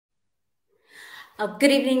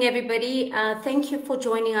Good evening, everybody. Thank you for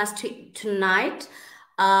joining us tonight.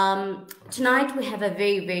 Tonight, we have a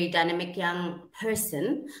very, very dynamic young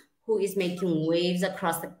person who is making waves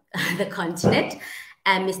across the continent,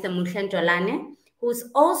 Mr. Muhle Ndwalane, who's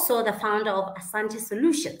also the founder of Asante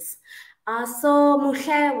Solutions. So,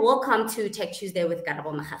 Muhle, welcome to Tech Tuesday with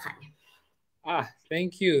Karabo Makgakgane.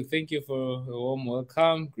 Thank you. Thank you for a warm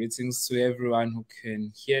welcome. Greetings to everyone who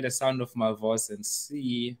can hear the sound of my voice and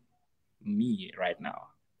see me right now.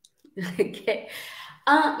 Okay.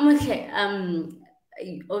 Muhle,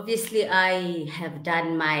 obviously I have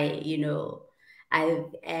done my, I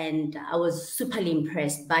was superly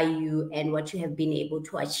impressed by you and what you have been able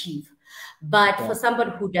to achieve. But for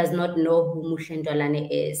somebody who does not know who Muhle Ndwalane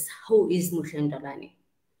is, who is Muhle Ndwalane?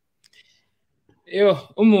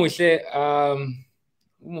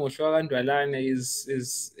 Muhle Ndwalane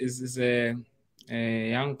is a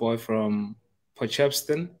young boy from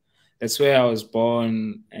Potchefstroom. That's where I was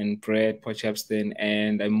born and bred, Potchefstroom,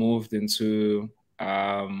 and I moved into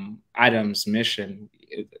Adams Mission.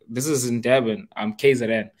 This is in Durban. I'm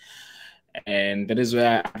KZN. And that is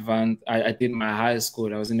where I did my high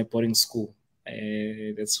school. I was in a boarding school.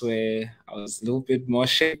 That's where I was a little bit more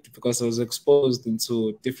shaped because I was exposed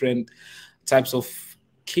into different types of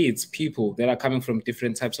kids, people that are coming from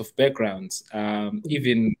different types of backgrounds.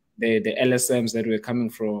 Even the LSMs that we're coming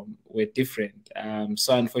from were different.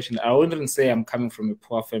 So unfortunately, I wouldn't say I'm coming from a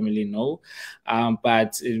poor family, no,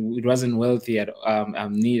 but it wasn't wealthy at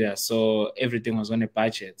neither. So everything was on a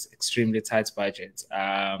budget, extremely tight budget.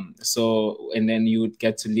 And then you would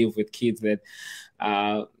get to live with kids that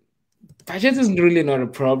budget isn't really not a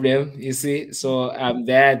problem, you see. So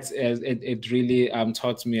it really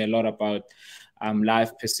taught me a lot about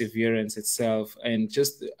life perseverance itself and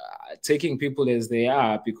just taking people as they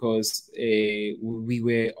are because we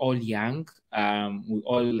were all young. We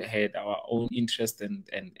all had our own interests and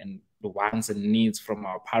the wants and needs from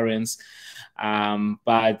our parents.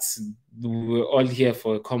 But we were all here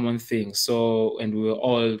for a common thing. So, and we were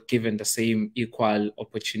all given the same equal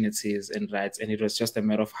opportunities and rights. And it was just a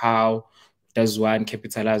matter of how does one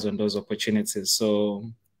capitalize on those opportunities.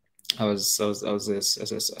 So I was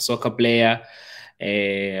a soccer player.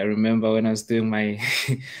 I remember when I was doing my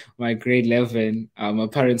my grade 11, my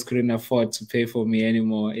parents couldn't afford to pay for me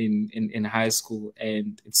anymore in high school,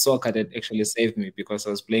 and it's soccer that actually saved me because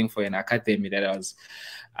I was playing for an academy that I was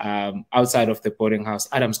outside of the boarding house,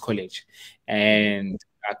 Adams College, and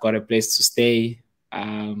I got a place to stay.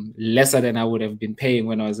 Lesser than I would have been paying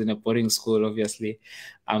when I was in a boarding school, obviously.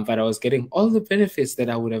 But I was getting all the benefits that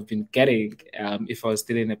I would have been getting if I was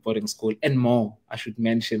still in a boarding school and more. I should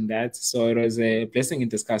mention that. So it was a blessing in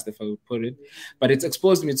disguise, if I would put it. But it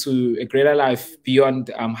exposed me to a greater life beyond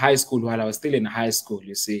high school while I was still in high school,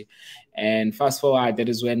 you see. And fast forward, that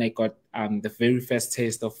is when I got the very first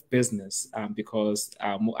taste of business because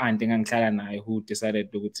Auntie Nganhlalana, who decided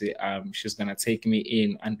to she's gonna take me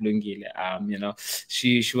in and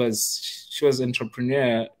she was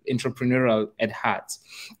entrepreneurial at heart,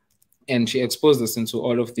 and she exposed us into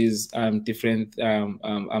all of these different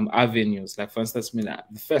avenues. Like, for instance, the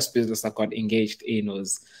first business I got engaged in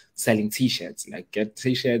was selling T-shirts. Like, get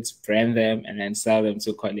T-shirts, brand them, and then sell them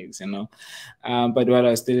to colleagues. But while I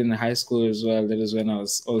was still in high school as well, that is when I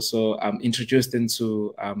was also introduced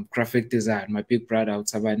into graphic design. My big brother,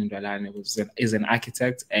 Asante Ndwalane, is an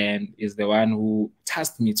architect and is the one who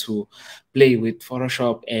tasked me to play with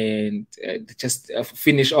Photoshop and just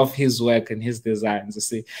finish off his work and his designs, you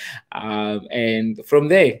see. And from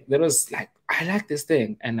there, that was like, I like this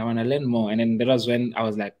thing and I want to learn more. And then that was when I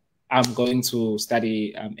was like, I'm going to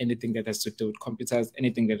study anything that has to do with computers,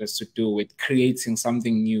 anything that has to do with creating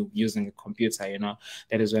something new using a computer,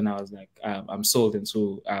 That is when I was like, I'm sold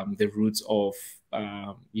into the roots of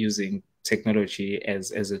using technology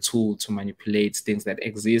as a tool to manipulate things that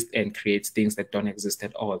exist and create things that don't exist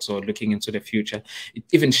at all. So looking into the future, it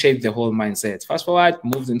even shaped the whole mindset. Fast forward,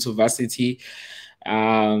 moved into varsity.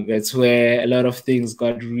 That's where a lot of things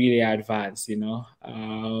got really advanced,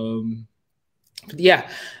 but yeah,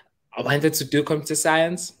 I wanted to do computer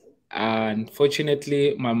science.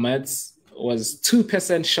 Unfortunately, my maths was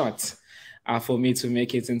 2% short for me to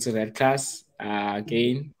make it into that class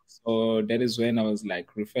again. So that is when I was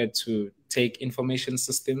like referred to take information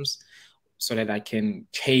systems so that I can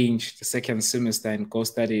change the second semester and go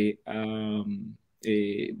study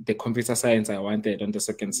the computer science I wanted on the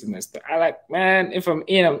second semester. I like, man, if I'm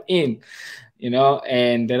in, I'm in,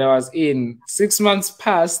 and then I was in. 6 months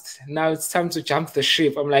passed. Now it's time to jump the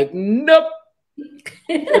ship. I'm like, nope.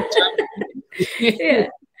 Yeah.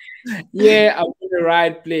 Yeah, I'm in the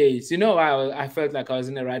right place. I felt like I was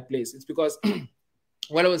in the right place. It's because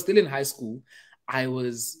while I was still in high school, I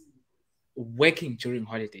was working during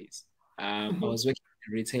holidays. I Mhm. was working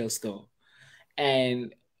in a retail store,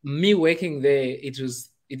 and me working there,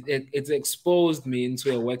 it exposed me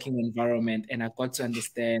into a working environment, and I got to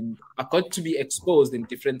understand. I got to be exposed in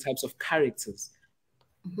different types of characters.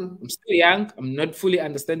 Mhm. I'm still young. I'm not fully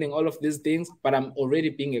understanding all of these things, but I'm already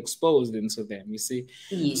being exposed into them, you see.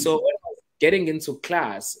 So Yes. when I was getting into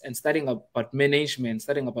class and studying about management,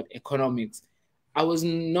 studying about economics, I was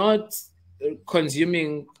not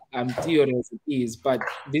consuming theory as it is, but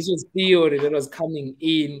this was theory that was coming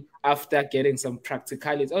in after getting some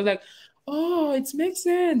practicalities. I was like, oh, it makes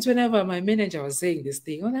sense whenever my manager was saying this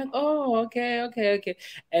thing. I'm like, oh, okay, okay, okay.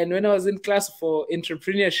 And when I was in class for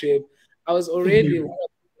entrepreneurship, I was already Mhm.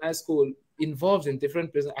 high school involved in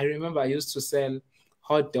different business. I remember I used to sell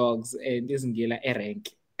hot dogs and isngila erank.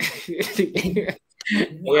 You know,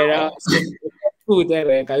 Wow. so food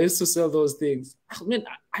erank. I used to sell those things. I mean,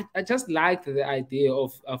 I just liked the idea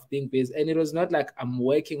of being busy. And it was not like I'm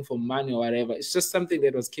working for money or whatever. It's just something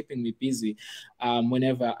that was keeping me busy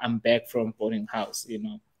whenever I'm back from boarding house, you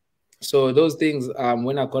know. So those things,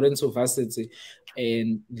 when I got into varsity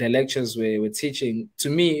and the lectures were teaching, to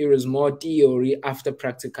me it was more theory after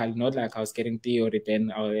practical, not like I was getting theory,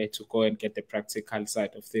 then I had to go and get the practical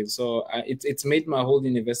side of things. So it's made my whole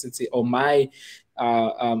university or my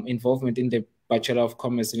involvement in the Bachelor of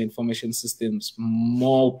Commerce in Information Systems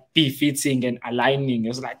more befitting and aligning. It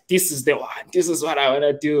was like, this is the one, this is what I want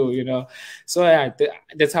to do, you know. So yeah,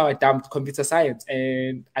 that's how I dumped computer science,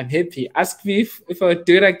 and I'm happy. Ask me if I would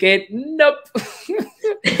do it again. Nope.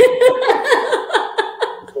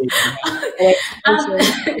 Um,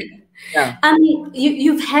 Yeah.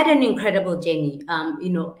 you've had an incredible journey,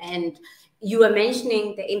 and you were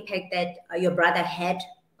mentioning the impact that your brother had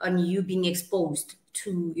on you being exposed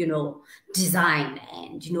to, design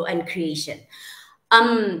and, and creation.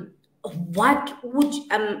 Um,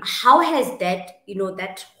 how has that,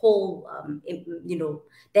 that whole,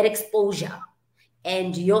 that exposure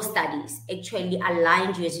and your studies actually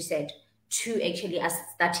aligned you, as you said, to actually us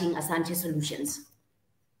starting Asante Solutions?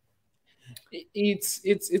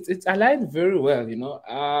 It's aligned very well. You know,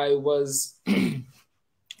 I was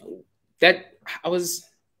that I was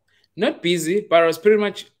not busy, but I was pretty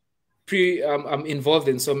much I'm involved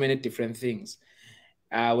in so many different things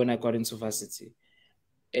when I got into varsity.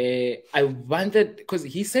 I wanted because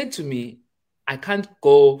he said to me, I can't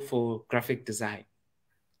go for graphic design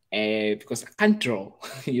because I can't draw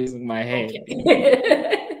using my hand.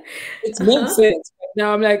 Okay. It makes Uh-huh. sense.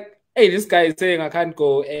 Now I'm like, hey, this guy is saying I can't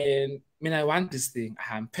go, and I mean, I want this thing.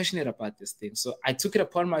 I'm passionate about this thing, so I took it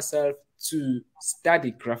upon myself to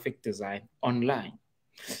study graphic design online.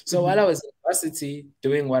 So while I Mhm. was in university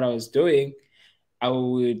doing what I was doing, I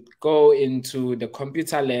would go into the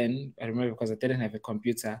computer lane. I remember because I didn't have a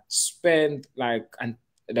computer, spend like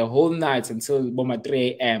the whole night until about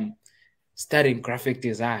 3 a.m. studying graphic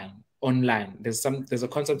design online. There's a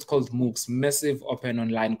concept called MOOCs, massive open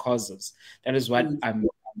online courses. That is what Mm. I'm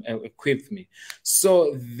equipped me.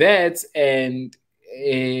 So that and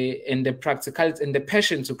the practicality and the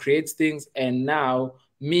passion to create things, and now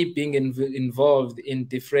me being involved in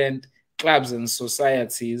different clubs and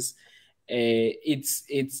societies,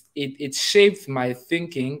 it shaped my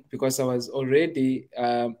thinking because I was already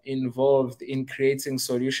involved in creating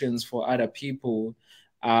solutions for other people.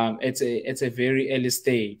 It's a very early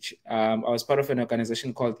stage. I was part of an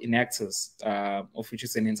organization called Enactors, of which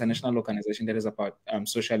is an international organization that is about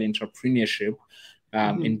social entrepreneurship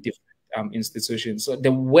in Mhm. different institutions. So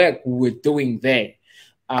the work we were doing there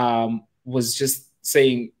was just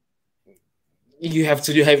saying you have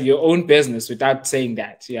to have your own business without saying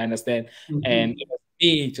that. You understand? And it Mhm. was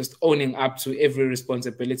me just owning up to every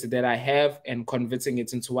responsibility that I have and converting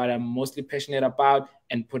it into what I'm mostly passionate about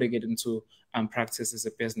and putting it into practice as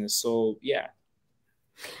a business. So yeah.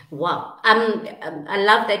 Wow. I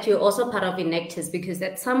love that you're also part of Enactors because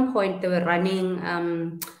at some point they were running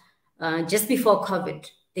just before COVID.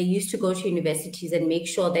 They used to go to universities and make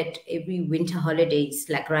sure that every winter holidays,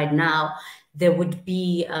 like right now, there would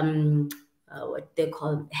be what they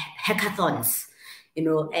call hackathons,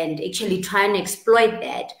 and actually try and exploit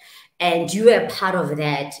that. And you were part of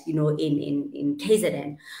that, in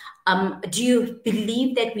KZN. Do you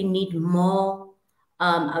believe that we need more?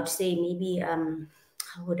 I would say maybe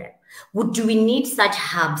how would I would do we need such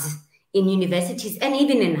hubs in universities and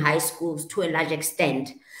even in high schools to a large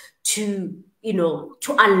extent to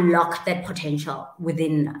to unlock that potential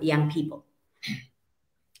within young people?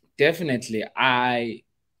 Definitely, I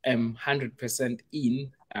am 100%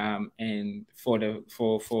 in, and for the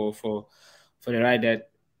right that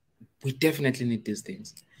we definitely need these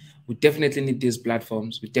things. We definitely need these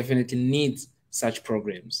platforms. We definitely need such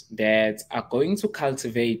programs that are going to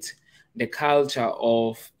cultivate the culture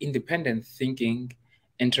of independent thinking,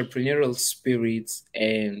 entrepreneurial spirits,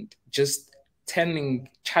 and just turning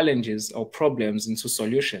challenges or problems into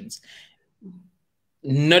solutions.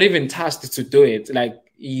 Not even tasked to do it. Like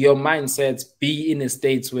your mindset be in a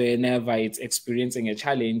state whenever it's experiencing a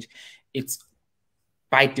challenge, it's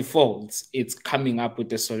by default, it's coming up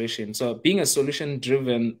with a solution. So being a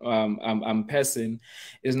solution-driven person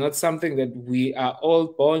is not something that we are all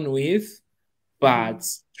born with, but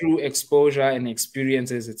through exposure and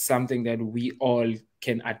experiences, it's something that we all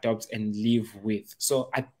can adopt and live with. So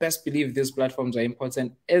I best believe these platforms are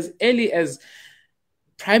important as early as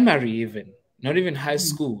primary, even not even high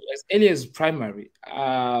school, as early as primary.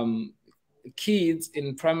 Kids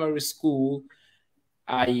in primary school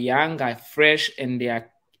are young, are fresh, and they are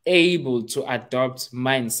able to adopt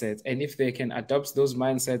mindsets. And if they can adopt those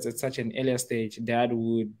mindsets at such an earlier stage, that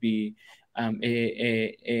would be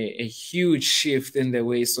a huge shift in the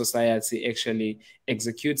way society actually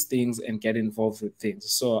executes things and get involved with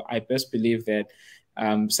things. So I best believe that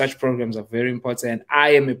such programs are very important.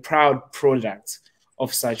 I am a proud product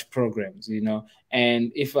of such programs, you know.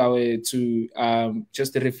 And if I were to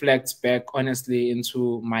just reflect back honestly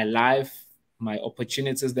into my life, my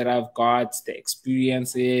opportunities that I've got, the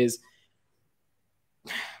experiences,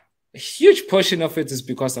 a huge portion of it is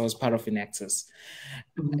because I was part of Enactus.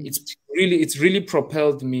 It's really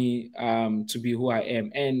propelled me to be who I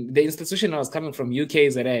am. And the institution I was coming from,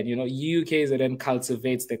 UKZN, you know, UKZN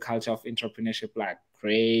cultivates the culture of entrepreneurship like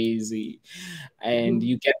crazy. And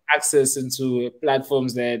you get access into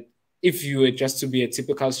platforms that if you were just to be a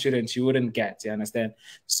typical student, you wouldn't get, you understand?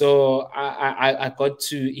 So I got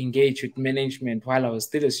to engage with management while I was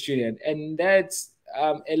still a student. And that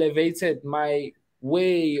elevated my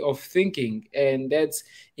way of thinking, and that's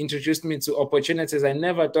introduced me to opportunities I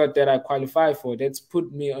never thought that I qualify for. That's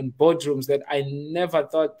put me on boardrooms that I never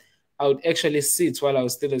thought I would actually sit while I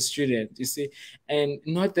was still a student, you see. And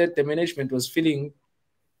not that the management was feeling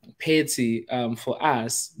petty for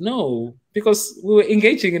us, no, because we were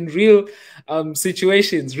engaging in real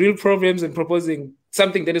situations, real problems, and proposing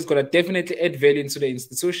something that is going to definitely add value into the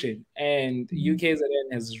institution. And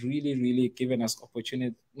UKZN has really, really given us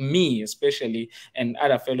opportunity, me especially, and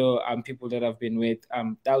other fellow people that I've been with,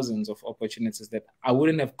 thousands of opportunities that I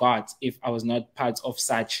wouldn't have got if I was not part of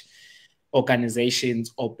such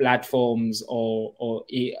organizations or platforms or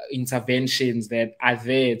interventions that are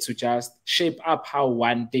there to just shape up how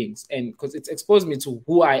one thinks. And because it's exposed me to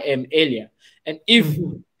who I am earlier. And if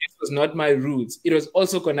this was not my roots, it was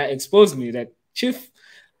also going to expose me that, Chief,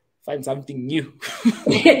 find something new.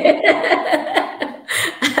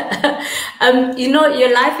 You know,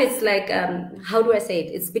 your life is like, how do I say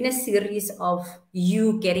it? It's been a series of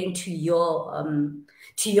you getting to your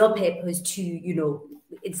purpose, to, you know,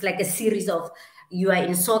 it's like a series of you are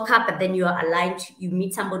in soccer, but then you are aligned, you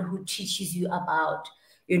meet somebody who teaches you about,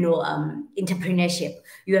 you know, entrepreneurship.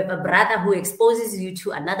 You have a brother who exposes you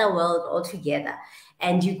to another world altogether.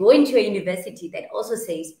 And you go into a university that also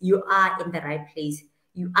says you are in the right place.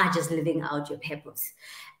 You are just living out your purpose.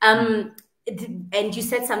 And you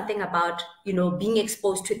said something about, you know, being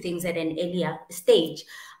exposed to things at an earlier stage.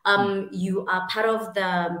 You are part of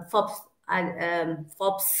the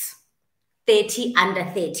Forbes 30 under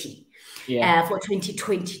 30 for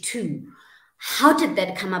 2022. How did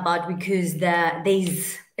that come about? Because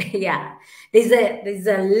there's there's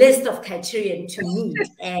a list of criteria to meet,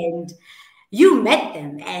 and you met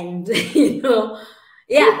them, and you know,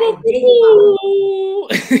 yeah, there you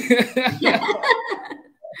are.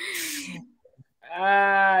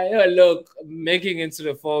 Yeah, look, making into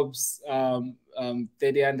the Forbes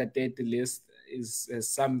 30 under 30 list is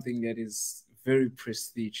something that is very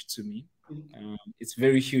prestige to me. It's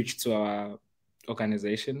very huge to our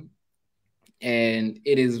organization. And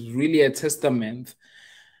it is really a testament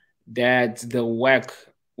that the work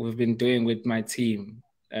we've been doing with my team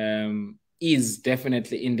is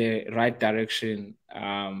definitely in the right direction,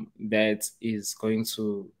 that is going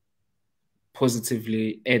to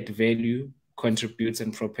positively add value, contribute,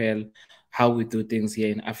 and propel how we do things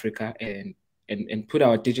here in Africa, and put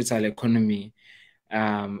our digital economy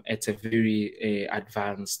at a very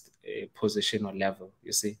advanced position or level,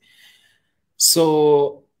 you see.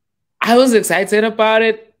 So I was excited about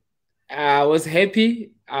it. I was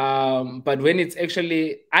happy. But when it's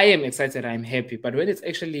actually, I am excited, I'm happy. But when it's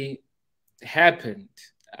actually happened,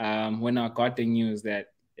 when I got the news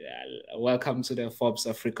that welcome to the Forbes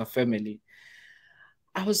Africa family,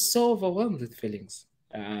 I was so overwhelmed with feelings,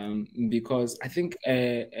 because I think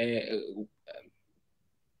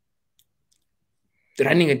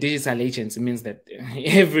running a digital agency means that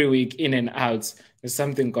every week in and out there's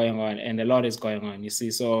something going on and a lot is going on, you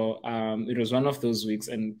see. So it was one of those weeks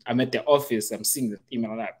and I'm at the office, I'm seeing the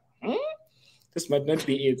email like, this might not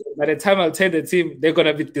be it. By the time I'll tell the team, they're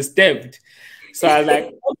gonna be disturbed. So I was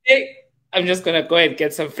like, okay, I'm just gonna go and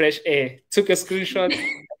get some fresh air. Took a screenshot,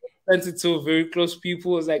 sent it to very close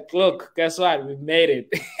people. I was like, look, guess what? We made it.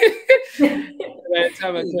 By the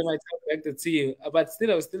time I came, I told back the team, but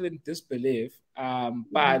still, I was still in disbelief.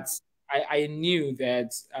 But I knew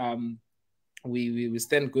that we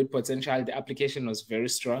stand good potential. The application was very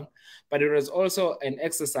strong, but it was also an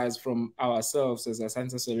exercise from ourselves as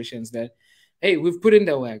Asante Solutions that, hey, we've put in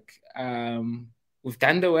the work. We've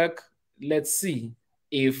done the work. Let's see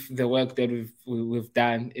if the work that we've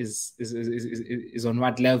done is on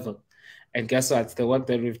what level. And guess what? The work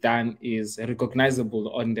that we've done is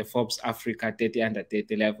recognizable on the Forbes Africa 30 under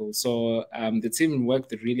 30 level. So the team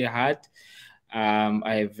worked really hard.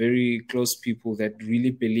 I have very close people that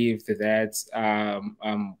really believe that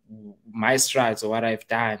my strides or what I've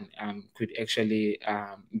done could actually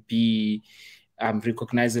be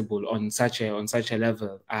recognizable on such a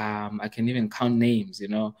level. I can even count names, you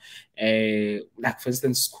know, like for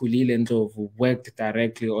instance, Kulile Ndlovu worked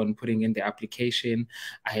directly on putting in the application.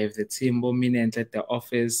 I have the team prominent at the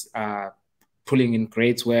office. Pulling in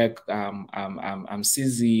great work.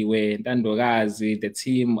 Sizi, Ntandokazi, the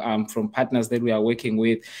team from partners that we are working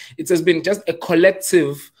with. It has been just a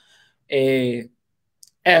collective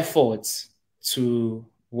effort to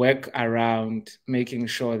work around making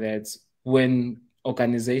sure that when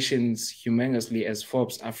organizations humongously as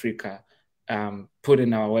Forbes Africa put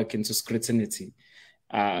in our work into scrutiny,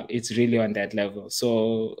 it's really on that level.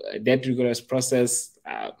 So that rigorous process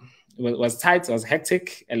was tight, it was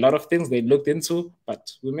hectic, a lot of things they looked into, but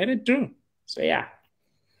we made it through. So yeah.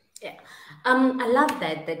 Yeah. I love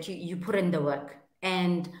that you put in the work.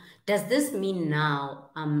 And does this mean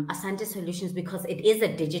now Asante Solutions, because it is a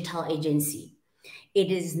digital agency,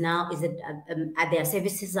 are their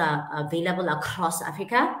services are available across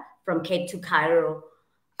Africa from Cape to Cairo?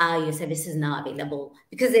 Are your services now available?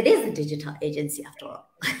 Because it is a digital agency after all.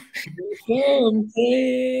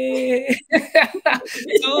 Okay.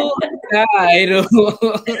 So Cairo.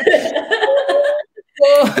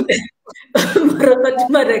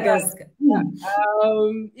 Madagascar.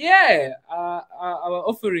 Yeah, our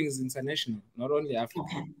offering is international, not only African.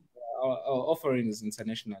 Okay. Our offering is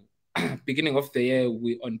international. Beginning of the year,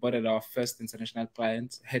 we onboarded our first international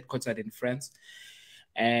client, headquartered in France,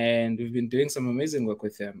 and we've been doing some amazing work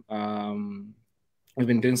with them.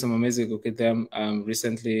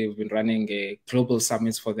 Recently, we've been running a global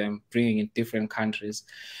summit for them, bringing in different countries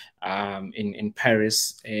in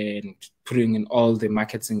Paris and putting in all the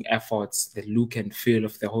marketing efforts, the look and feel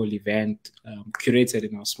of the whole event, curated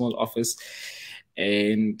in our small office.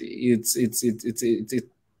 And it's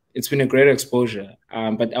been a great exposure.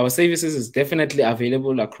 But our services is definitely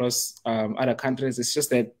available across other countries. It's just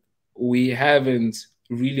that we haven't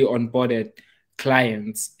really onboarded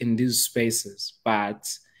clients in these spaces, but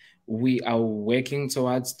we are working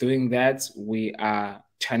towards doing that. We are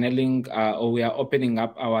channeling or we are opening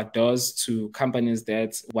up our doors to companies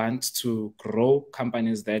that want to grow,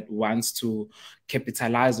 companies that want to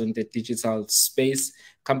capitalize on the digital space,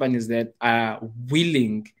 companies that are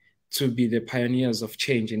willing to be the pioneers of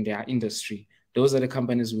change in their industry. Those are the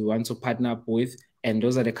companies we want to partner up with, and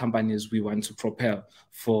those are the companies we want to propel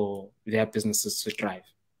for their businesses to thrive.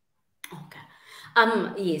 Okay.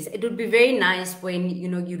 Yes, it would be very nice when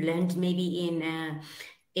you land maybe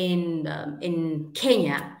in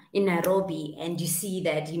Kenya, in Nairobi, and you see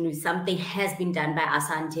that something has been done by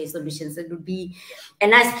Asante Solutions. It would be a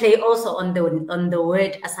nice play also on the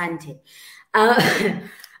word Asante. And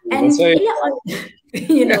it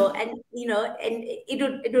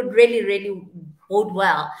would really bode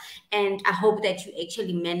well. And I hope that you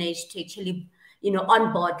actually manage to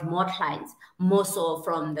onboard more clients, more so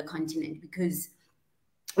from the continent, because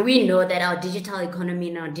we know that our digital economy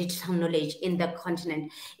and our digital knowledge in the continent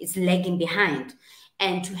is lagging behind.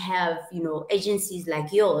 And to have, agencies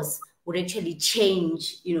like yours would actually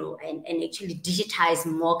change, and actually digitize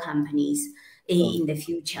more companies in the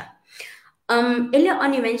future. Earlier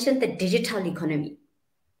on, you mentioned the digital economy.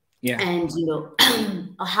 Yeah. And,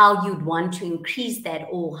 how you'd want to increase that,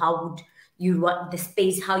 or how would you want the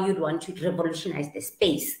space, how you'd want to revolutionize the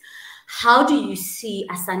space. How do you see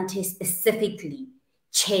Asante specifically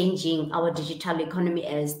changing our digital economy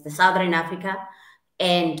as the Southern Africa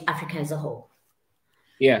and Africa as a whole?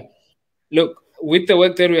 Yeah. Look, with the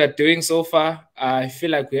work that we are doing so far, I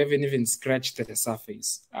feel like we haven't even scratched the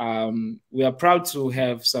surface. We are proud to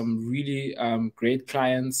have some really great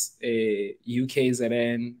clients.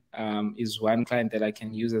 UKZN is one client that I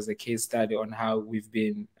can use as a case study on how we've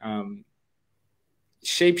been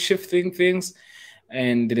shape-shifting things.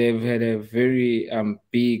 And they've had a very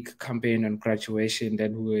big campaign on graduation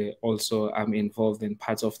that we were also involved in,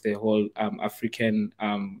 part of the whole African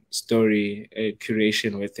story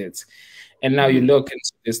curation with it. And now you look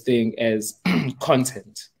into this thing as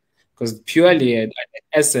content, because purely at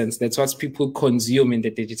essence, that's what people consume in the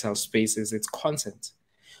digital spaces. It's content.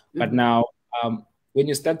 But now, when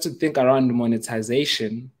you start to think around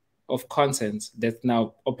monetization of content, that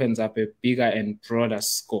now opens up a bigger and broader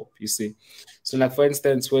scope, you see. So like, for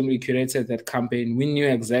instance, when we curated that campaign, we knew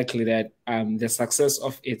exactly that the success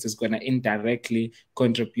of it is going to indirectly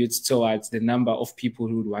contribute towards the number of people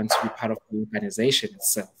who would want to be part of the organization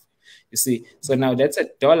itself. You see, so now that's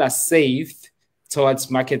 $1 saved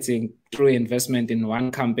towards marketing through investment in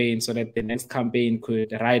one campaign so that the next campaign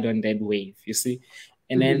could ride on that wave, you see.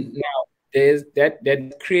 And then now there's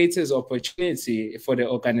that creates an opportunity for the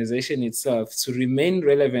organization itself to remain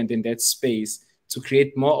relevant in that space, to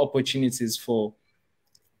create more opportunities for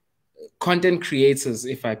content creators,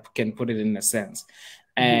 if I can put it in a sense.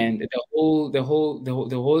 And the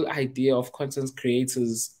whole idea of content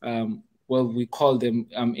creators, well, we call them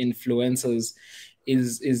influencers,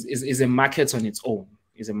 is a market on its own.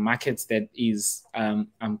 Is a market that is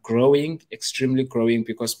growing, extremely growing,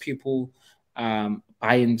 because people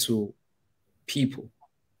buy into people.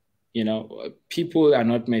 You know, people are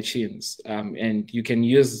not machines, and you can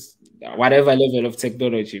use whatever level of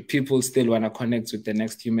technology. People still want to connect with the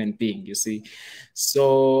next human being, you see.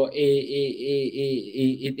 So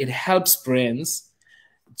it helps brands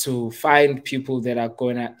to find people that are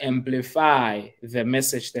going to amplify the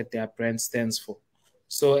message that their brand stands for.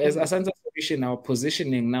 So as Asante Solutions, our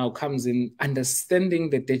positioning now comes in understanding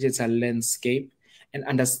the digital landscape and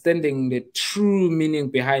understanding the true meaning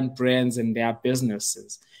behind brands and their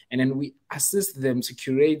businesses. And then we assist them to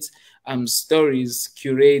curate stories,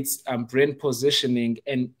 curate brand positioning,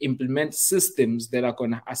 and implement systems that are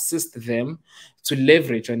going to assist them to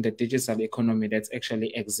leverage on the digital economy that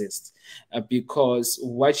actually exists. Because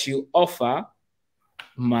what you offer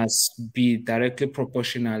must be directly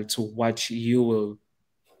proportional to what you will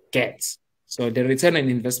get. So the return on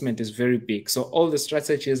investment is very big. So all the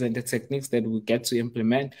strategies and the techniques that we get to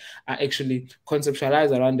implement are actually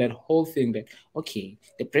conceptualized around that whole thing that, okay,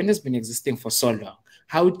 the brand has been existing for so long.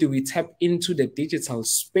 How do we tap into the digital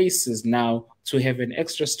spaces now to have an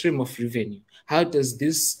extra stream of revenue? How does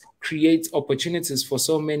this create opportunities for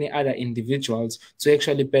so many other individuals to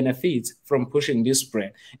actually benefit from pushing this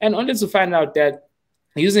brand? And only to find out that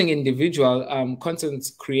using individual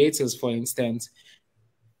content creators, for instance,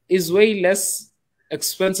 is way less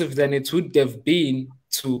expensive than it would have been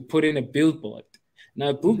to put in a billboard. Now,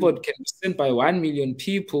 a billboard can be seen by 1 million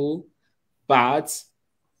people, but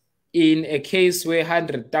in a case where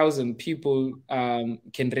 100,000 people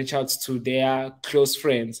can reach out to their close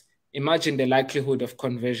friends, imagine the likelihood of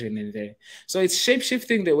conversion in there. So it's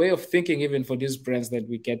shape-shifting the way of thinking even for these brands that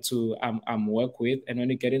we get to work with. And when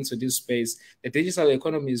you get into this space, the digital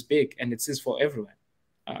economy is big and it is for everyone.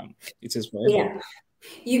 It is for everyone. Yeah.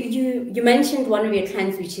 You mentioned one of your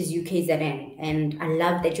clients, which is UKZN, and I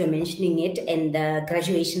love that you're mentioning it and the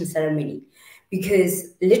graduation ceremony,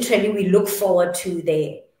 because literally we look forward to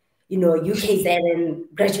the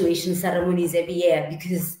UKZN graduation ceremonies every year,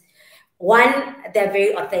 because one, they're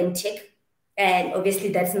very authentic, and obviously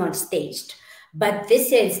that's not staged. But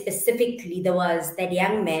this year specifically, there was that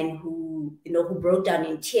young man who broke down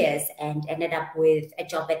in tears and ended up with a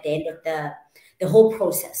job at the end of the whole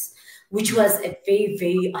process, which was a very,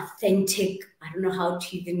 very authentic, I don't know how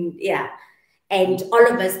to even, yeah. And all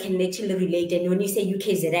of us can literally relate. And when you say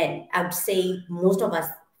UKZN, I would say most of us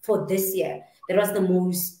for this year, that was the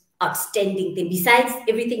most outstanding thing, besides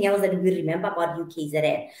everything else that we remember about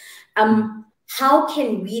UKZN. How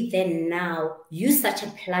can we then now use such a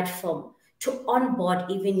platform to onboard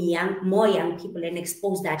even more young people and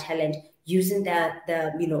expose that talent using the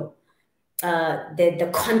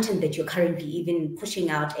content that you're currently even pushing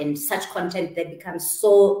out, and such content that becomes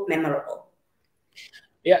so memorable?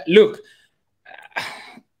 Yeah, look,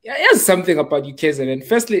 here's something about UKZN.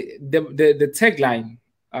 Firstly, the tagline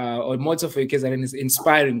or motto for UKZN is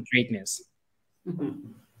inspiring greatness.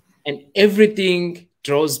 And everything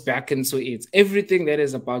draws back into it. Everything that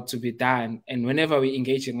is about to be done, and whenever we're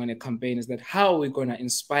engaging on a campaign, is that how are we going to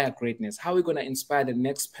inspire greatness? How are we going to inspire the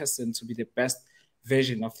next person to be the best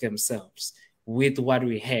version of themselves? with what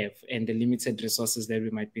we have and the limited resources that we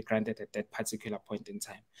might be granted at that particular point in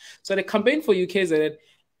time. So the campaign for UKZN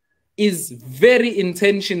is very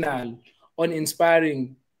intentional on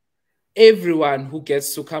inspiring everyone who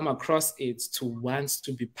gets to come across it to want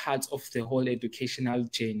to be part of the whole educational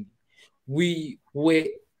journey. We were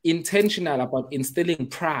intentional about instilling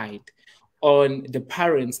pride on the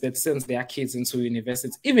parents that sends their kids into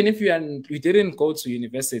university. Even if we didn't go to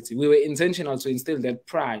university, we were intentional to instill that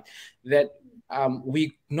pride that we're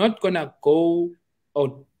not gonna go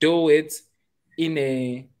or do it in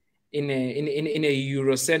a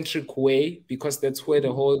Eurocentric way, because that's where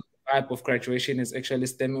the whole vibe of graduation is actually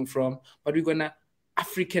stemming from. But we're gonna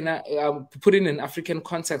put in an African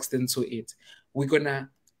context into it. We're gonna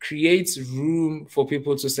create room for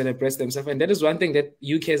people to celebrate themselves, and that is one thing that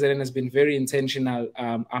UKZN has been very intentional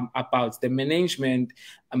about. The management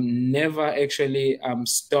never actually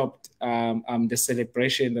stopped the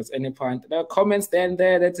celebration at any point. There are comments then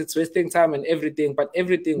there that it's wasting time and everything, but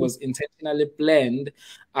everything was intentionally planned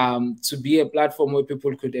to be a platform where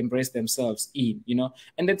people could embrace themselves in,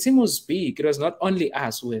 and the team was big. It was not only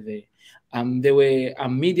us who were there. There were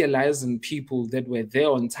media liaison people that were there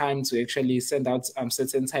on time to actually send out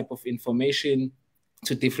certain type of information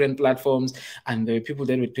to different platforms, and there were people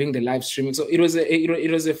that were doing the live streaming. So it was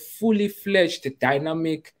a fully fledged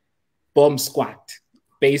dynamic bomb squad,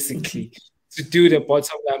 basically, to do the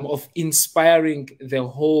bottom line of inspiring the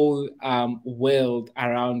whole world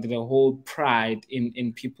around the whole pride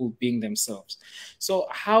in people being themselves. So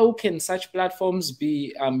how can such platforms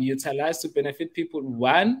be utilized to benefit people?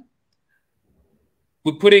 One,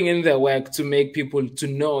 we're putting in the work to make people to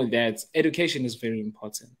know that education is very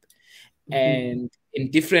important. And in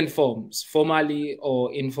different forms, formally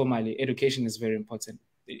or informally, education is very important.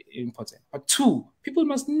 But two, people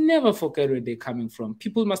must never forget where they're coming from.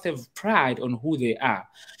 People must have pride on who they are.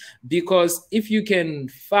 Because if you can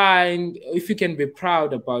be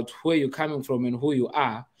proud about where you're coming from and who you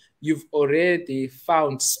are, you've already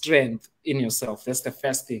found strength in yourself. That's the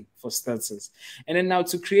first thing, for starters. And then now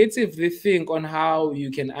to creatively think on how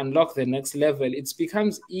you can unlock the next level, it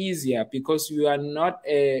becomes easier because you are not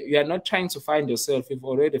trying to find yourself. You've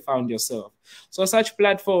already found yourself. So such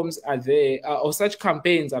platforms are there, or such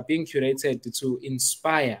campaigns are being curated to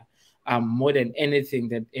inspire more than anything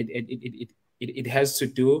that it has to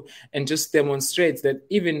do, and just demonstrates that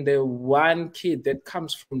even the one kid that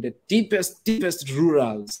comes from the deepest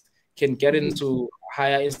rurals can get into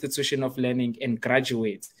higher institution of learning and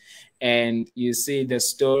graduate. And you see the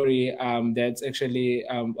story that actually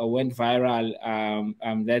went viral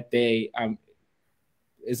that day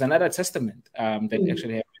is another testament that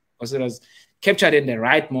actually happened, because it was captured in the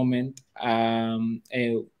right moment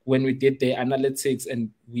when we did the analytics, and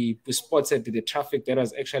we spotted the traffic that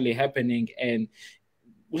was actually happening, and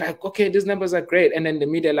we're like, okay, these numbers are great. And then the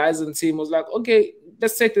media liaison team was like, okay,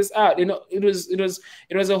 let's check this out. It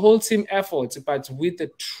was a whole team effort, but with the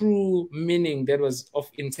true meaning that was of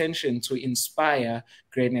intention to inspire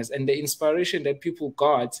greatness. And the inspiration that people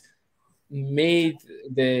got made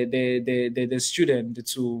the student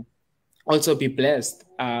to also be blessed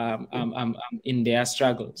in their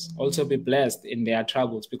struggles, also be blessed in their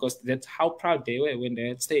troubles, because that's how proud they were when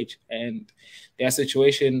they're at stage and their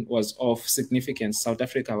situation was of significance. South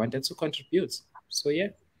Africa wanted to contribute. So yeah.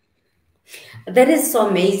 That is so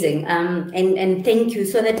amazing. And thank you.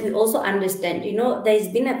 So that we also understand, there's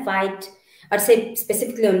been a fight, I'd say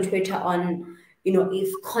specifically on Twitter, on,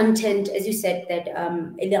 if content, as you said, that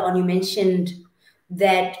earlier on you mentioned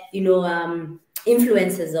that,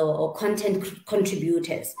 influencers or content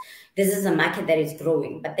contributors, this is a market that is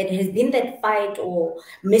growing, but there has been that fight or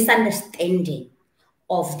misunderstanding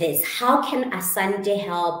of this. How can Asante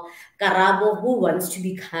help Karabo, who wants to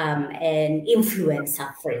become an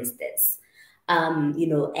influencer, for instance, and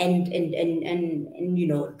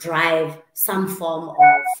drive some form of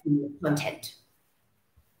content?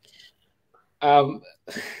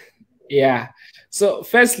 Yeah. So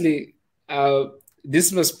firstly,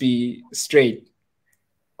 this must be straight.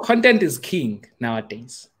 Content is king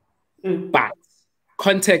nowadays, but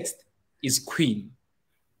context is queen.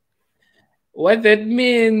 What that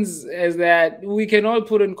means is that we can all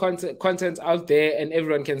put in content out there, and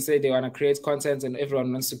everyone can say they want to create content, and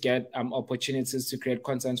everyone wants to get opportunities to create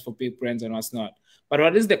content for big brands and what's not. But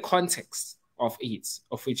what is the context of it,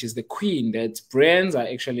 of which is the queen that brands are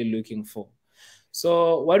actually looking for?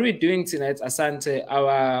 So what we're doing tonight, Asante,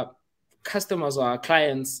 our customers or our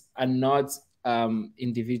clients are not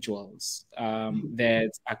individuals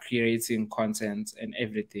that are creating content and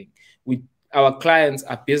everything. Our clients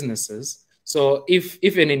are businesses. So if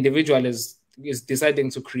an individual is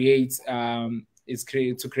deciding to create is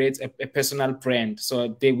to create a personal brand.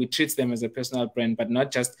 So we treat them as a personal brand, but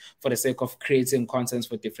not just for the sake of creating content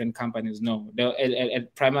for different companies. No,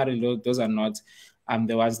 primarily those are not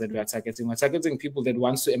the ones that we are targeting. We're targeting people that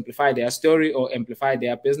wants to amplify their story or amplify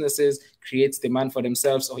their businesses, create demand for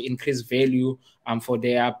themselves, or increase value for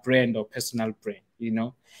their brand or personal brand, you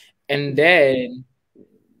know. And then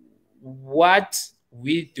what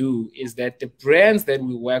we do is that the brands that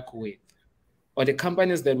we work with or the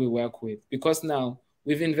companies that we work with, because now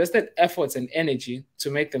we've invested efforts and energy to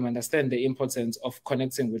make them understand the importance of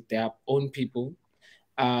connecting with their own people,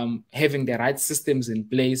 having the right systems in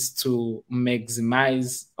place to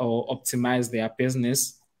maximize or optimize their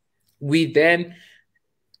business. We then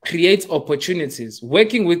create opportunities,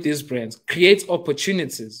 working with these brands, create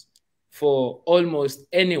opportunities for almost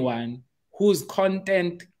anyone whose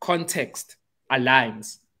content context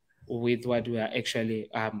aligns with what we are actually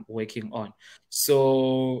working on.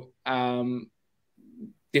 So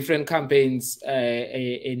different campaigns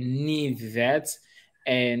need that,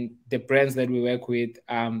 and the brands that we work with,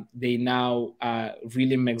 they now are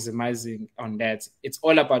really maximizing on that. It's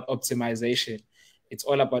all about optimization. It's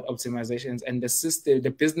all about optimizations and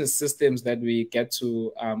the business systems that we get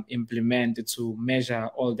to implement to measure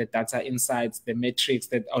all the data insights, the metrics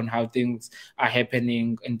that on how things are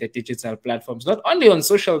happening in the digital platforms, not only on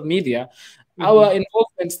social media. Our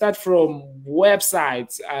involvement starts from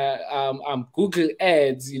websites, Google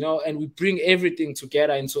Ads, you know, and we bring everything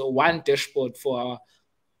together into one dashboard for our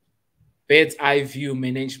bird's eye view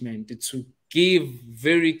management to give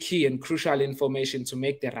very key and crucial information to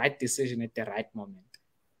make the right decision at the right moment.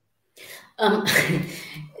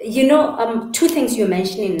 Two things you're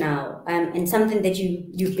mentioning now, and something that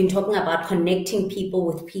you've been talking about, connecting people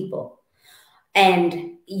with people.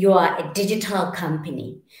 And you are a digital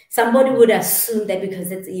company. Somebody would assume that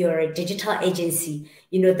because you're a digital agency,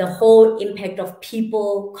 the whole impact of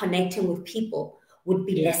people connecting with people would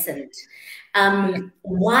be lessened.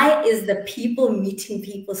 Why is the people meeting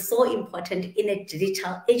people so important in a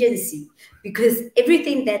digital agency? Because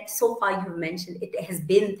everything that so far you've mentioned, it has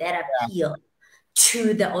been that appeal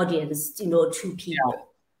to the audience, to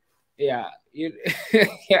people. Yeah.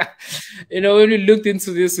 Yeah. When we looked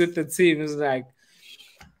into this with the team, it's like,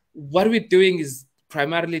 what we're doing is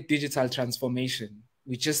primarily digital transformation.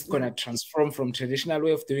 We're just going to transform from traditional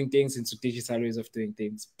way of doing things into digital ways of doing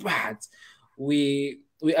things. But we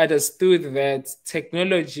understood that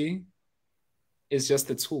technology is just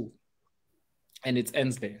a tool, and it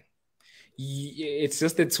ends there. It's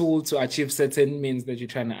just a tool to achieve certain means that you're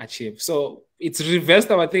trying to achieve. So it's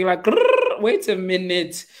reversed our thing, like, wait a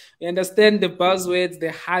minute. We understand the buzzwords,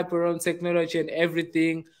 the hype around technology and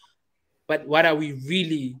everything, but what are we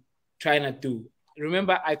really trying to do?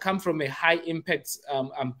 Remember, I come from a high impact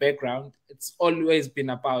background. It's always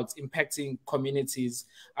been about impacting communities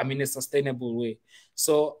in a sustainable way.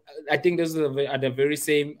 So I think those are the very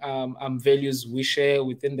same values we share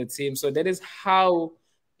within the team. So that is how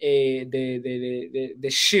the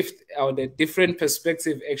shift or the different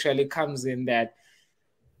perspective actually comes in, that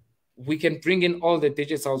we can bring in all the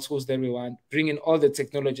digital tools that we want, bring in all the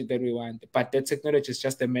technology that we want, but that technology is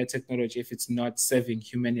just a mere technology if it's not serving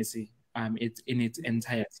humanity in its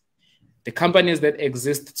entirety. The companies that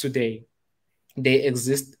exist today, they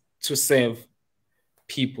exist to serve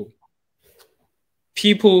people.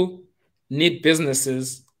 People need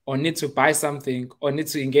businesses or need to buy something or need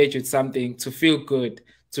to engage with something to feel good,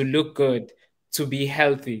 to look good, to be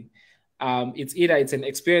healthy. It's either it's an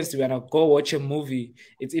experience, you want to go watch a movie.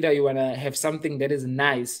 It's either you want to have something that is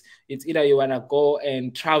nice. It's either you want to go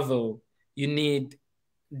and travel. You need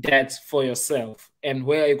that for yourself. And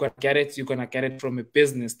where are you going to get it? You're going to get it from a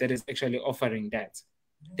business that is actually offering that.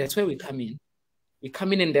 That's where we come in. We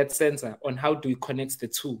come in that center on how do we connect the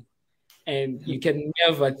two. And you can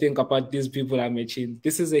never think about these people are machines.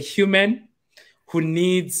 This is a human who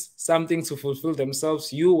needs something to fulfill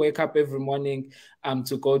themselves. You wake up every morning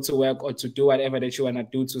to go to work or to do whatever that you want to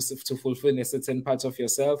do to fulfill a certain part of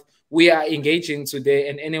yourself. We are engaging today,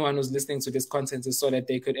 and anyone who's listening to this content is so that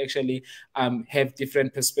they could actually have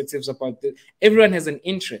different perspectives about it. Everyone has an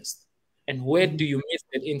interest, and where do you meet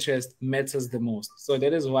that interest matters the most. So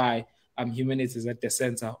that is why humanity is at the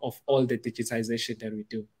center of all the digitization that we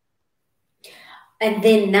do. And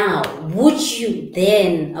then now, would you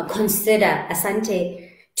then consider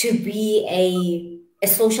Asante to be a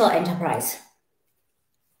social enterprise?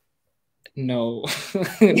 No,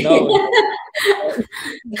 no.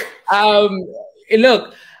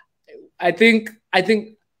 Look, I think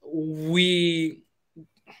we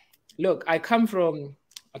look. I come from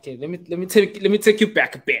Okay, let me take you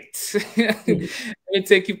back a bit. Let me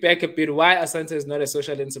take you back a bit. Why Asante is not a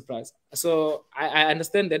social enterprise? So I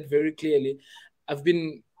understand that very clearly. I've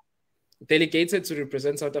been delegated to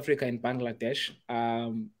represent South Africa in Bangladesh.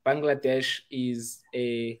 Bangladesh is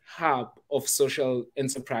a hub of social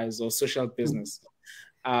enterprise or social business.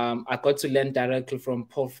 I got to learn directly from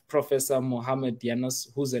Professor Mohammed Yunus,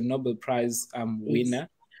 who's a Nobel Prize Yes. winner,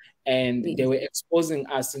 and they Yes. were exposing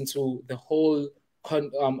us into the whole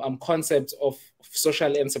concept of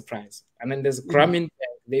social enterprise. And then there's Mhm. Grameen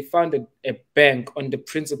Bank. They founded a bank on the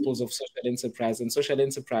principles of social enterprise. And social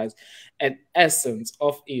enterprise, at essence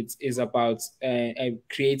of it, is about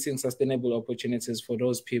creating sustainable opportunities for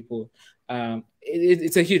those people.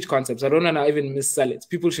 It's a huge concept. So I don't want to even missell it.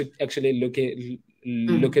 People should actually look Mhm.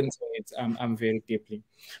 into it very deeply.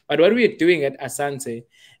 But what we're doing at Asante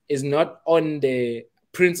is not on the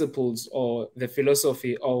principles or the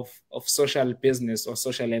philosophy of social business or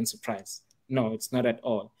social enterprise. No, it's not at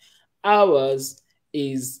all. Ours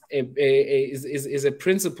is is a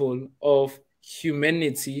principle of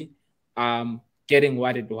humanity getting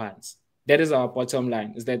what it wants. That is our bottom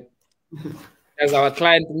line. Is that as our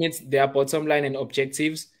client meets their bottom line and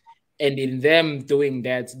objectives, and in them doing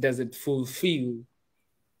that, does it fulfill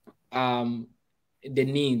um, the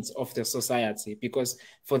needs of the society? Because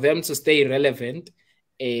for them to stay relevant,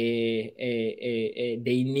 they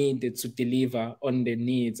need to deliver on the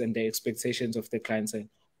needs and the expectations of the clients.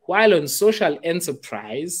 While on social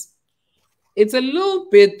enterprise, it's a little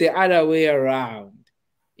bit the other way around.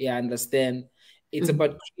 You understand? It's Mhm.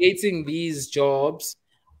 about creating these jobs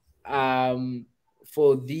um,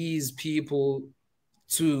 for these people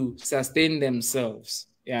to sustain themselves.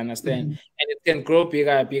 You understand? Mhm. And it can grow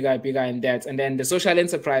bigger, bigger, bigger, and that. And then the social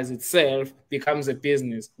enterprise itself becomes a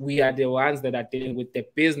business. We are the ones that are dealing with the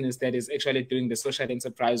business that is actually doing the social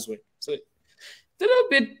enterprise work. So it's a little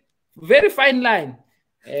bit very fine line.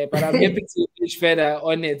 But I'm happy to reach further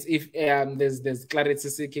on it if there's clarity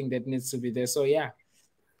seeking that needs to be there. So yeah.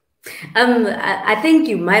 I think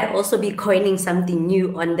you might also be coining something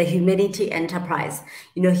new on the humanity enterprise,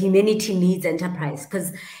 humanity needs enterprise,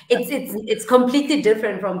 because it's completely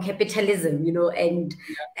different from capitalism, and and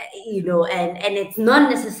it's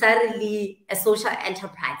not necessarily a social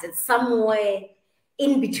enterprise. It's somewhere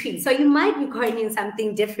in between. So you might be coining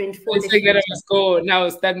something different for the Let's take that. future. Let's go now.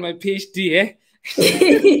 Start my PhD. Eh?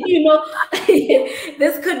 you know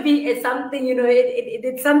this could be something,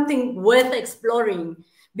 it's something worth exploring,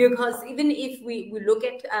 because even if we look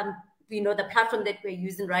at the platform that we're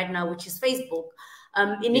using right now, which is Facebook.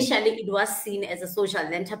 Yeah. Initially it was seen as a social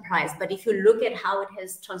enterprise, but if you look at how it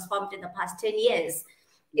has transformed in the past 10 years,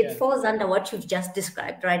 it Yeah. falls under what you've just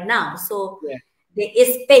described right now. So Yeah. there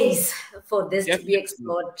is space for this to be Definitely.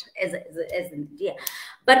 explored as an idea.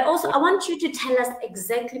 But also, I want you to tell us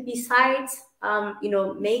exactly, besides,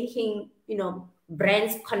 making,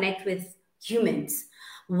 brands connect with humans,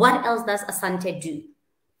 what else does Asante do?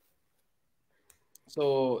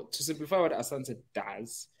 So to simplify what Asante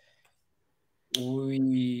does,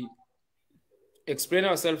 we explain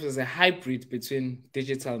ourselves as a hybrid between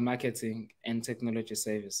digital marketing and technology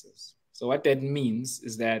services. So what that means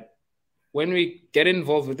is that when we get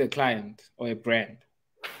involved with a client or a brand,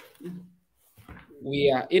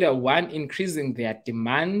 we are either one, increasing their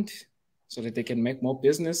demand so that they can make more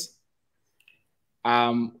business,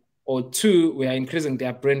 or two, we are increasing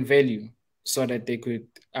their brand value so that they could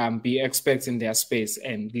be experts in their space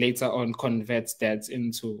and later on convert that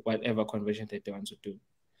into whatever conversion that they want to do.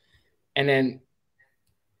 And then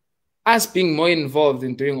us being more involved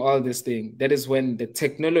in doing all this thing, that is when the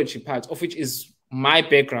technology part, of which is my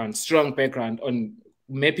background, strong background on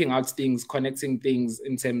mapping out things, connecting things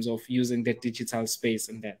in terms of using the digital space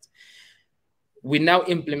and that. We now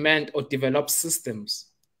implement or develop systems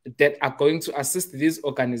that are going to assist these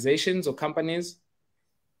organizations or companies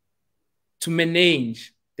to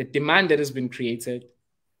manage the demand that has been created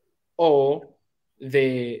or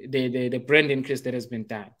the brand increase that has been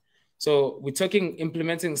done. So we're talking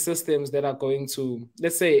implementing systems that are going to,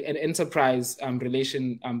 let's say, an enterprise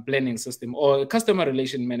relation planning system or customer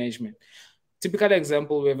relation management. Typical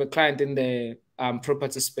example, we have a client in the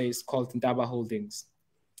property space called Ndaba Holdings,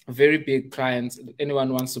 a very big client. Anyone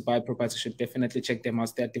who wants to buy property should definitely check them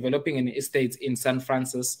out. They're developing an estate in San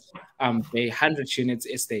Francisco, a 100 units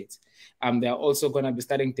estate. They're also going to be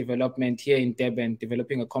starting development here in Durban,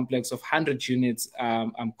 developing a complex of 100 units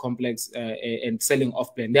complex and selling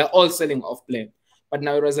off plan. They're all selling off plan. But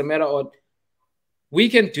now it was a matter of, we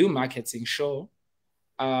can do marketing, sure.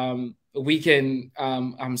 We can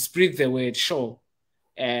spread the word, sure.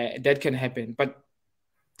 That can happen. But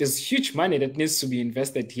there's huge money that needs to be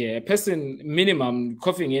invested here. A person minimum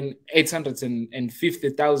coughing in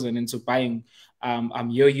 850,000 into buying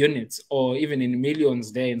your units, or even in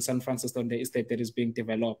millions there in San Francisco on the estate that is being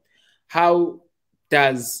developed. How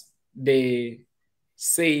does the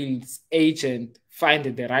sales agent find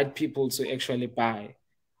the right people to actually buy?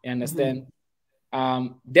 You understand?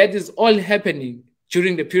 That is all happening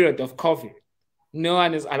during the period of COVID. No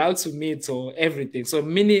one is allowed to meet or everything. So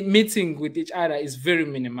meeting with each other is very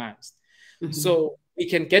minimized. So we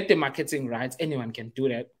can get the marketing right. Anyone can do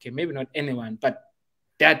that. Okay, maybe not anyone, but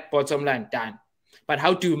that bottom line done. But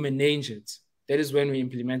how do you manage it? That is when we're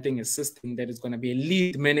implementing a system that is going to be a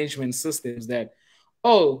lead management system that,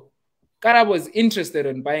 oh, Karabo is interested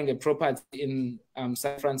in buying a property in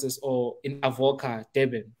San Francisco or in Avoca,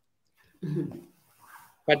 Durban.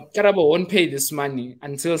 But Karabo won't pay this money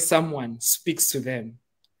until someone speaks to them.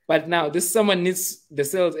 But now the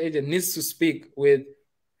sales agent needs to speak with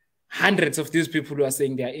hundreds of these people who are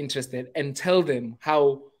saying they are interested and tell them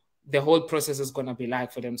how the whole process is going to be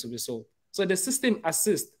like for them to be sold. So the system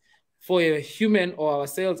assists for a human or our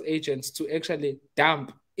sales agents to actually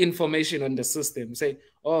dump information on the system. Say,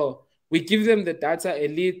 oh, we give them the data, a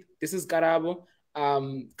lead, this is Karabo.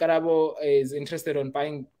 Karabo is interested on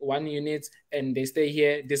buying 1 unit and they stay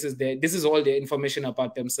here. This is all the information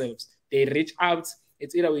about themselves. They reach out.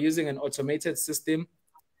 It's either we're using an automated system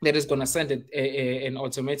that is going to send an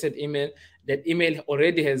automated email. That email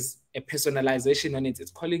already has a personalization on it.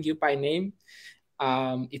 It's calling you by name.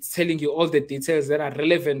 It's telling you all the details that are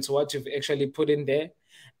relevant to what you've actually put in there.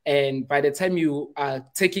 And by the time you are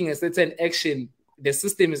taking a certain action, the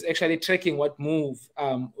system is actually tracking what move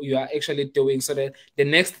you are actually doing, so that the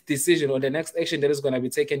next decision or the next action that is going to be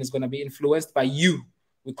taken is going to be influenced by you.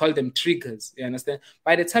 We call them triggers, you understand?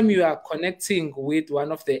 By the time you are connecting with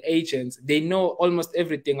one of the agents, they know almost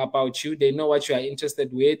everything about you. They know what you are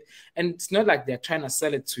interested with. And it's not like they're trying to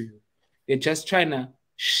sell it to you. They're just trying to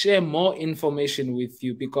share more information with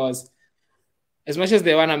you, because as much as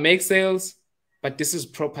they want to make sales, but this is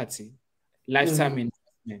property, lifetime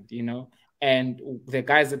investment, you know? And the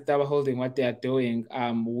guys that are holding what they are doing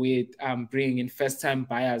with bringing in first-time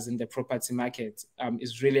buyers in the property market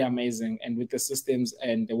is really amazing. And with the systems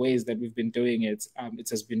and the ways that we've been doing it, it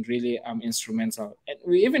has been really instrumental. And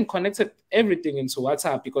we even connected everything into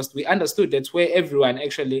WhatsApp, because we understood that's where everyone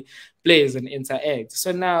actually plays and interacts.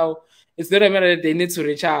 So now it's not a matter that they need to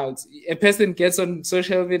reach out. A person gets on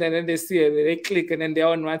social media and then they see it, they click, and then they're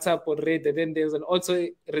on WhatsApp already. And then there's an auto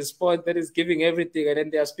response that is giving everything, and then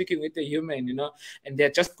they are speaking with a human, you know, and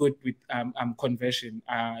they're just good with conversion.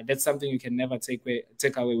 That's something you can never take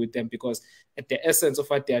away with them, because at the essence of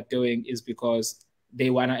what they are doing is because they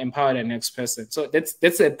want to empower the next person. So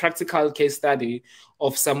that's a practical case study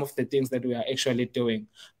of some of the things that we are actually doing.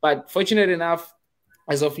 But fortunately enough,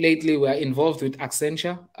 as of lately, we are involved with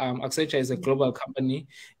Accenture. Accenture is a global company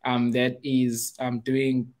that is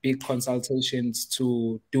doing big consultations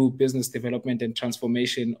to do business development and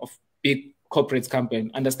transformation of big corporate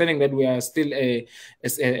companies. Understanding that we are still an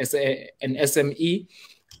SME,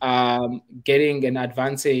 getting an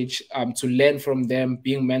advantage to learn from them,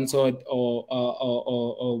 being mentored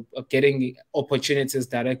or getting opportunities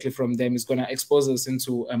directly from them is going to expose us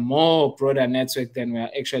into a more broader network than we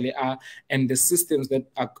actually are. And the systems that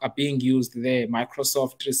are being used there,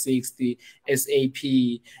 Microsoft 360,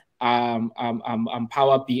 SAP,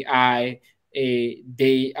 Power BI,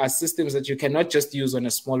 they are systems that you cannot just use on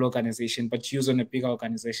a small organization, but use on a big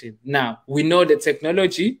organization. Now, we know the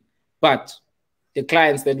technology, but the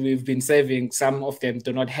clients that we've been serving, some of them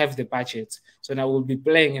do not have the budget. So now we'll be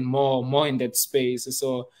playing in more in that space.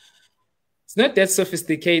 So it's not that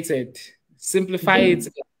sophisticated. Simplify it,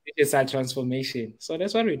 digital transformation. So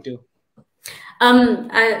that's what we do.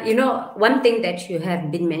 You know, one thing that you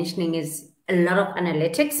have been mentioning is a lot of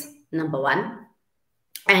analytics, number one.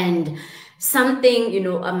 And something, you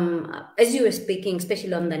know, as you were speaking,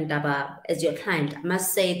 especially on the Ndaba as your client, I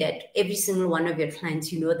must say that every single one of your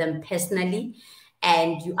clients, you know them personally,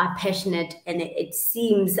 and you are passionate. And it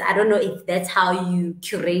seems, I don't know if that's how you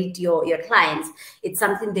curate your clients. It's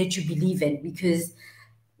something that you believe in, because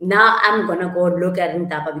now I'm going to go look at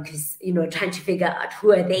Ndaba, because, you know, trying to figure out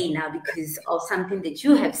who are they now because of something that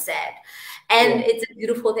you have said. And it's a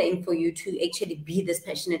beautiful thing for you to actually be this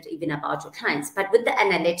passionate even about your clients. But with the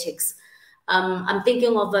analytics, I'm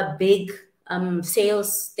thinking of a big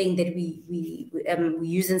sales thing that we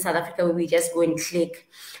use in South Africa, where we just go and click,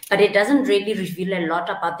 but it doesn't really reveal a lot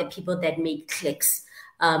about the people that make clicks.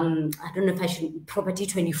 I don't know if I should, Property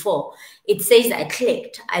 24. It says I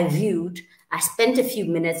clicked, I viewed, I spent a few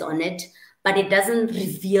minutes on it, but it doesn't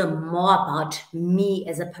reveal more about me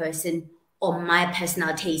as a person, or my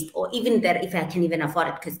personal taste, or even that if I can even afford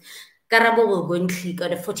it, because Karabo will go and click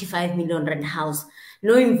on a 45 million rand house,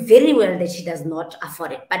 knowing very well that she does not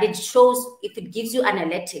afford it. But it shows, if it gives you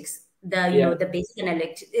analytics, the basic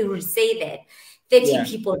analytics, it will say that 30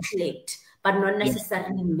 people clicked, but not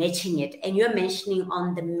necessarily matching it. And you're mentioning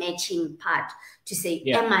on the matching part to say,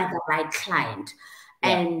 am I the right client?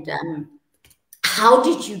 And how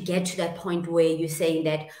did you get to that point where you're saying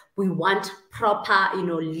that we want proper,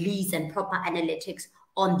 leads and proper analytics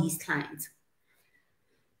on these clients?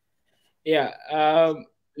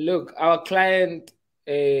 Look, our client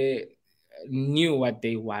knew what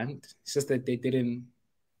they want. It's just that they didn't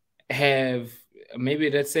have, maybe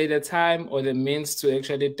let's say, the time or the means to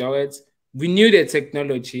actually do it. We knew the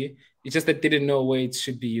technology, it's just that they didn't know where it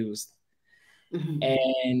should be used.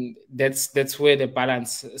 And that's where the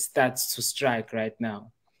balance starts to strike right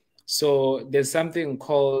now. So there's something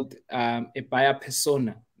called a buyer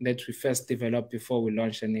persona that we first developed before we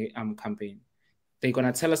launched an campaign. They're going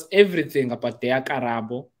to tell us everything about their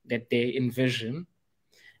Karabo that they envision.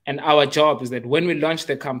 And our job is that when we launch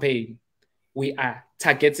the campaign, we are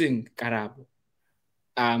targeting Karabo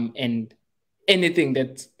and anything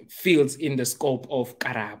that feels in the scope of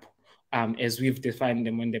Karabo, as we've defined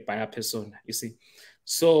them in the buyer persona, you see.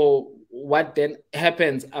 So what then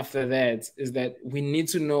happens after that is that we need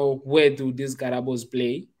to know, where do these Karabos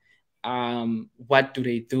play? What do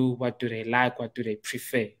they do? What do they like? What do they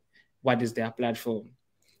prefer? What is their platform?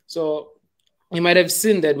 So you might have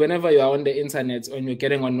seen that whenever you are on the internet, when you're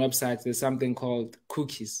getting on websites, there's something called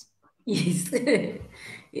cookies. Yes.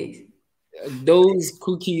 Yes. Those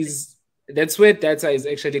cookies, that's where data is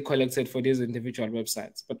actually collected for these individual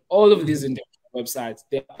websites. But all of these individual websites,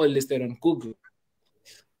 they're all listed on Google.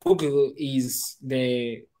 Google is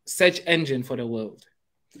the search engine for the world.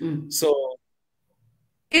 So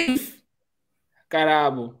if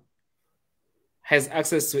Karabo has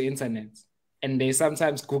access to internet and they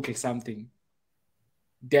sometimes Google something,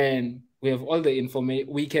 then we have all the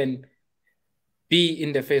information. We can be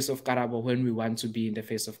in the face of Karabo when we want to be in the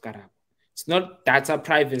face of Karabo. It's not data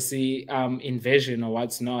privacy invasion or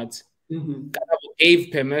what's not. Karabo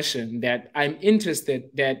gave permission that I'm interested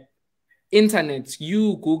that internet,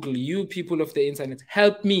 you Google, you people of the internet,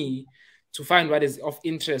 help me to find what is of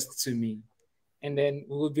interest to me. And then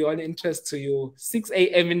we will be on interest to you 6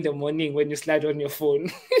 a.m. in the morning when you slide on your phone.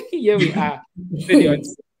 Here we are.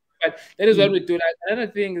 But that is what we do. Like,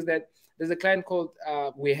 another thing is that there's a client called,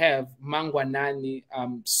 we have Mangwanani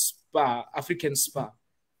Spa, African Spa.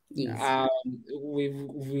 Yes.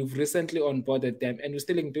 We've recently onboarded them, and we're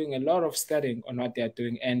still doing a lot of studying on what they are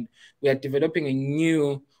doing, and we are developing a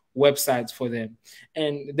new website for them.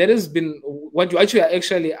 And there has been, what you actually are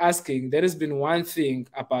actually asking, there has been one thing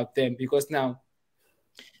about them, because now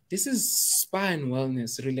this is spa and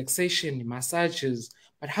wellness, relaxation, massages,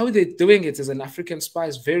 but how they're doing it as an African spa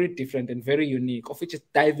is very different and very unique, of which is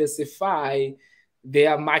diversify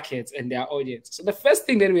their markets and their audience. So the first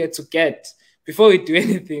thing that we had to get before we do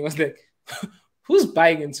anything was like, who's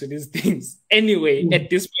buying into these things anyway at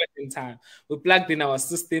this point in time? We plugged in our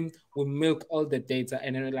system, we milk all the data,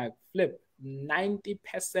 and then we're like, flip,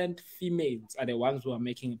 90% females are the ones who are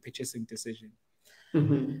making a purchasing decision.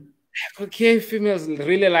 Okay, females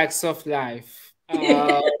really like soft life.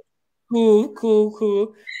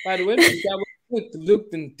 Cool. But when we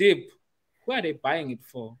looked in deep, who are they buying it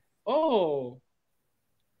for? Oh,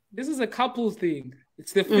 this is a couple thing.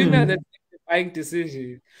 It's the female that buying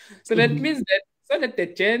decision. So that means that, so that the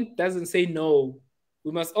gent doesn't say no,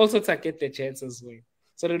 we must also target the gents as well,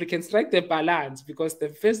 so that we can strike the balance, because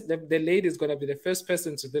the lady is going to be the first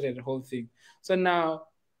person to do that whole thing. So now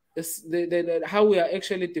how we are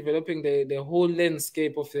actually developing the whole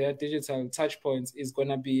landscape of their digital touch points is going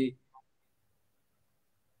to be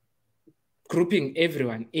grouping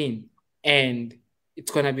everyone in, and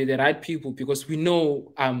it's going to be the right people, because we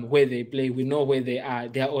know where they play, we know where they are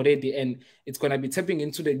already, and it's going to be tapping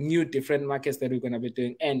into the new different markets that we're going to be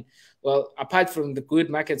doing. And well, apart from the good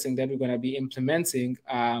marketing that we're going to be implementing,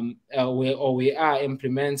 we are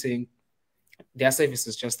implementing, their service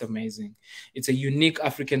is just amazing. It's a unique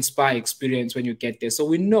African spa experience when you get there. So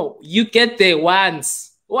we know you get there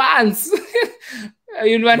once you want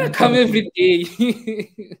to come every day.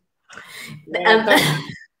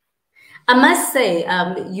 I must say,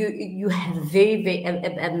 you have very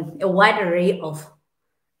a wide array of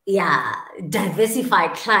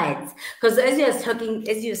diversified clients. Because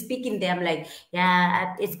as you're speaking there, I'm like,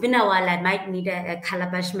 it's been a while. I might need a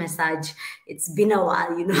calabash massage. It's been a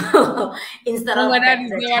while, instead of that is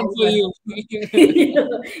the one for you.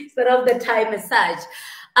 Instead of the Thai massage.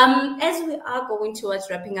 As we are going towards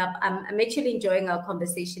wrapping up, I'm actually enjoying our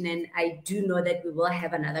conversation, and I do know that we will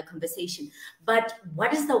have another conversation. But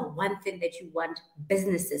what is the one thing that you want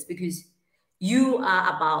businesses, because you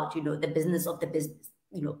are about, the business of the business,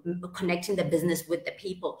 connecting the business with the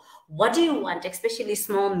people. What do you want, especially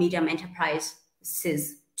small, medium enterprises,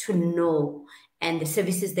 to know, and the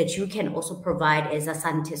services that you can also provide as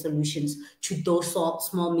Asante Solutions to those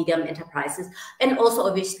small, medium enterprises, and also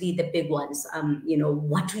obviously the big ones.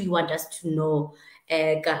 What do you want us to know,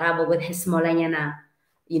 Karabo with his Smolanyana,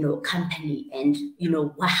 company, and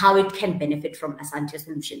how it can benefit from Asante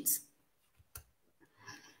Solutions?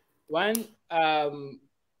 One,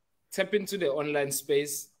 tap into the online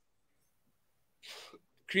space,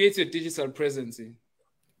 create your digital presence.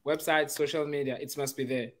 Website, social media, it must be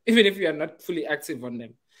there. Even if you are not fully active on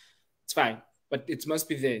them, it's fine, but it must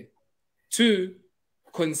be there. Two,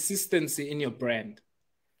 consistency in your brand.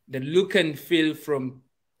 The look and feel from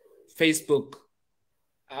Facebook,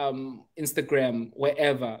 Instagram,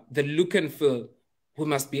 wherever, the look and feel, we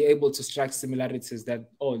must be able to strike similarities that,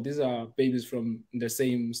 oh, these are babies from the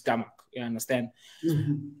same stomach. You understand?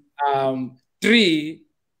 Mm-hmm. Three,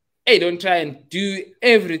 hey, don't try and do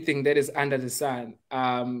everything that is under the sun.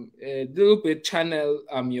 A little bit channel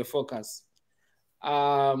your focus.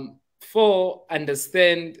 Four,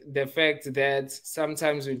 understand the fact that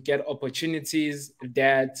sometimes we get opportunities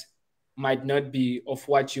that might not be of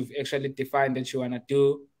what you've actually defined that you want to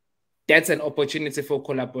do. That's an opportunity for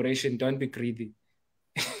collaboration. Don't be greedy.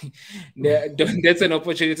 That's an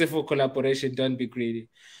opportunity for collaboration. Don't be greedy.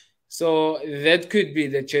 So that could be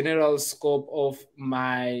the general scope of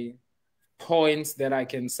my points that I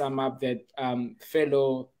can sum up that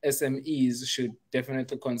fellow SMEs should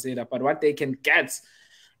definitely consider. But what they can get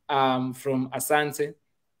from Asante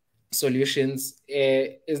Solutions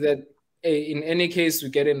is that in any case we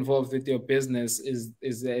get involved with your business is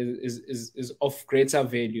of greater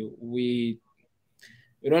value. We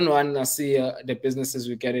don't want to see the businesses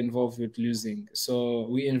we get involved with losing. So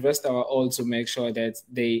we invest our all to make sure that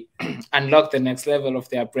they unlock the next level of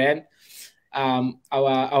their brand.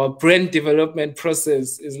 Our brand development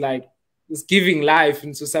process is like it's giving life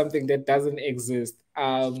into something that doesn't exist.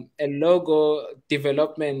 A logo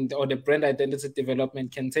development or the brand identity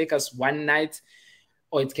development can take us one night,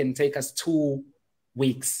 or it can take us 2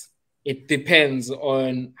 weeks. It depends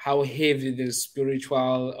on how heavy the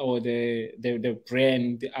spiritual or the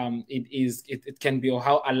brand it is. It can be, or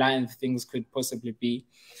how aligned things could possibly be,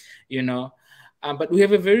 but we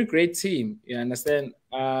have a very great team. You understand?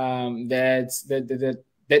 That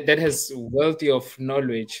has wealthy of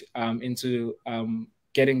knowledge into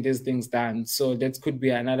getting these things done. So that could be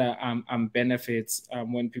another benefits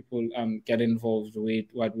when people get involved with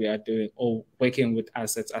what we are doing or working with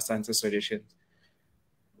us at Asante Solutions,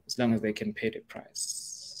 as long as they can pay the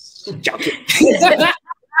price.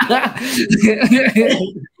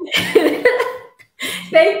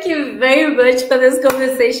 Thank you very much for this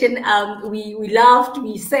conversation. We laughed,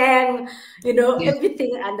 we sang,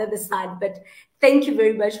 everything under the sun. But thank you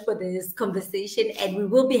very much for this conversation, and we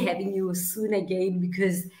will be having you soon again,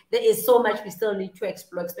 because there is so much we still need to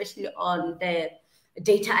explore, especially on the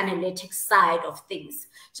data analytics side of things,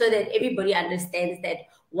 so that everybody understands that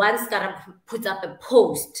once Karabo puts up a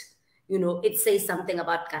post, it says something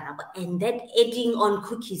about Karabo, and that adding on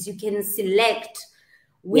cookies, you can select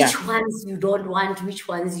which ones you don't want, which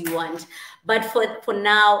ones you want. But for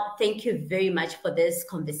now, thank you very much for this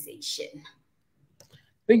conversation.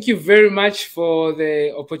 Thank you very much for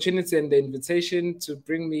the opportunity and the invitation to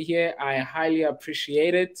bring me here. I highly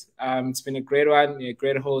appreciate it. It's been a great one, a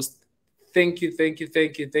great host. Thank you, thank you,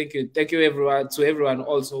 thank you, thank you. Thank you, everyone, to everyone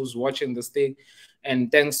also who's watching this thing.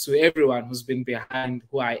 And thanks to everyone who's been behind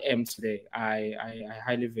who I am today. I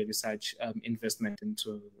highly value such investment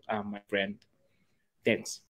into my brand. Thanks.